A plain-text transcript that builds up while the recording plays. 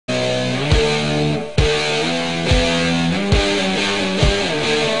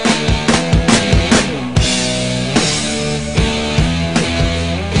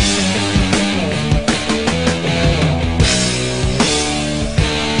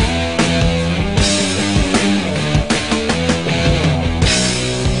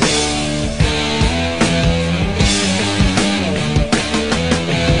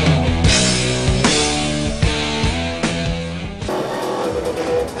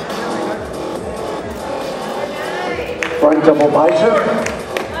Front double bicep.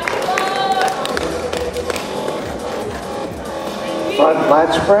 Front lat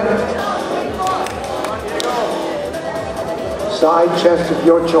spread. Side chest of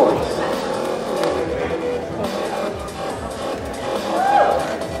your choice.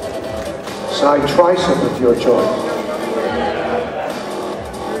 Side tricep of your choice.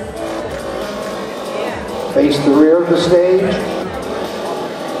 Face the rear of the stage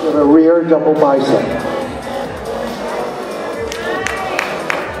with a rear double bicep.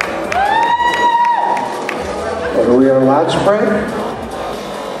 And a rear lat spread.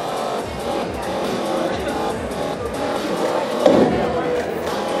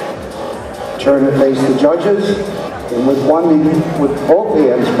 Turn and face the judges, and with both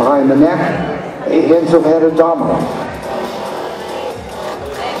hands behind the neck, hands overhead abdominal.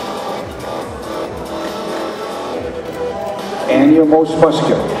 And your most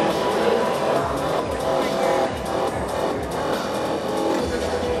muscular.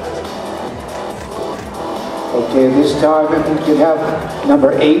 Okay, this time if we can have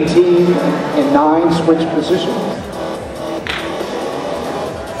number 18 and 9 switch positions.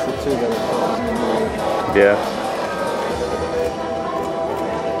 Yeah.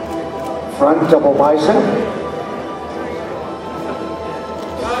 Front double bicep.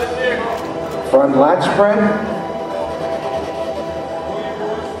 Front lat spread.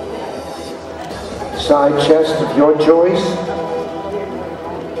 Side chest of your choice.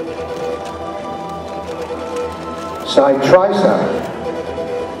 Side tricep.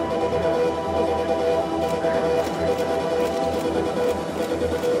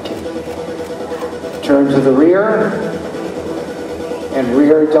 Turn to the rear, and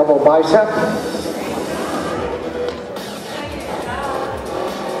rear double bicep.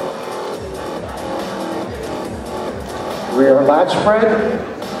 Rear lat spread.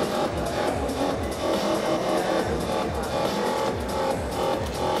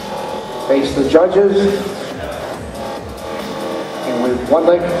 Face the judges, and with one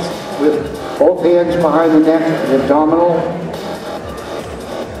leg, with both hands behind the neck, the abdominal,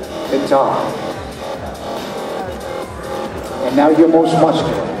 and top. And now you're most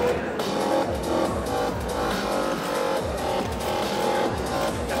muscular.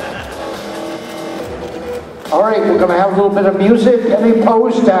 All right, we're gonna have a little bit of music and a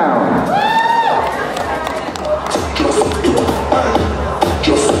pose down.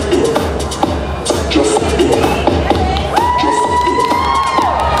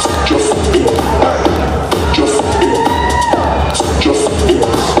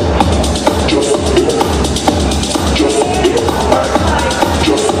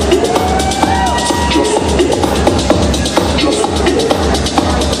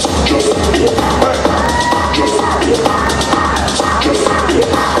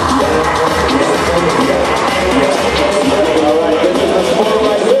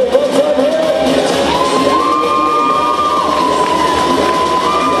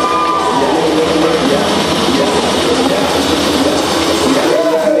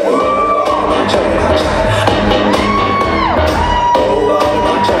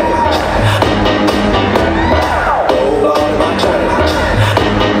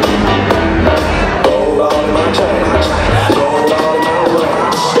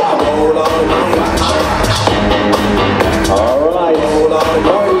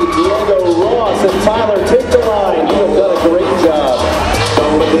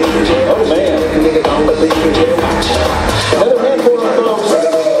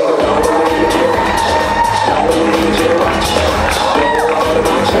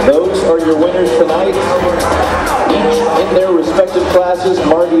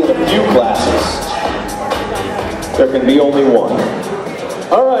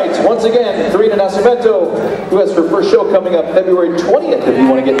 Who has her first show coming up February 20th if you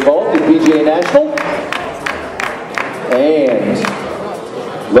want to get involved in BJA National. And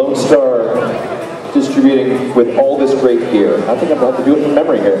Lone Star distributing with all this great gear. I think I'm going to have to do it from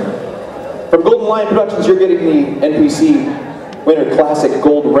memory here. From Golden Lion Productions, you're getting the NPC Winter Classic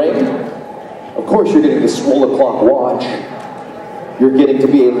Gold Ring. Of course, you're getting the Swole O'Clock watch. You're getting to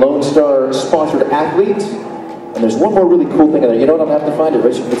be a Lone Star sponsored athlete. And there's one more really cool thing in there. You know what? I'm going to have to find it,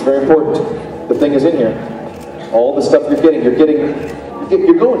 Rich. It's very important. The thing is in here. All the stuff you're getting, you're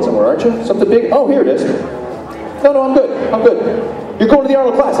going somewhere, aren't you? Something big? Oh, here it is. No, I'm good. I'm good. You're going to the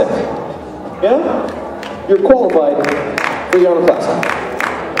Arnold Classic. Yeah? You're qualified for the Arnold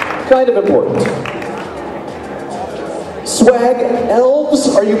Classic. Kind of important. Swag elves,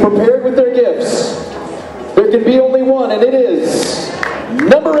 are you prepared with their gifts? There can be only one, and it is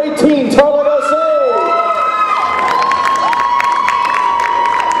number 18, Tarla Bosso.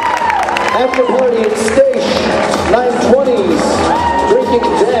 After party, it's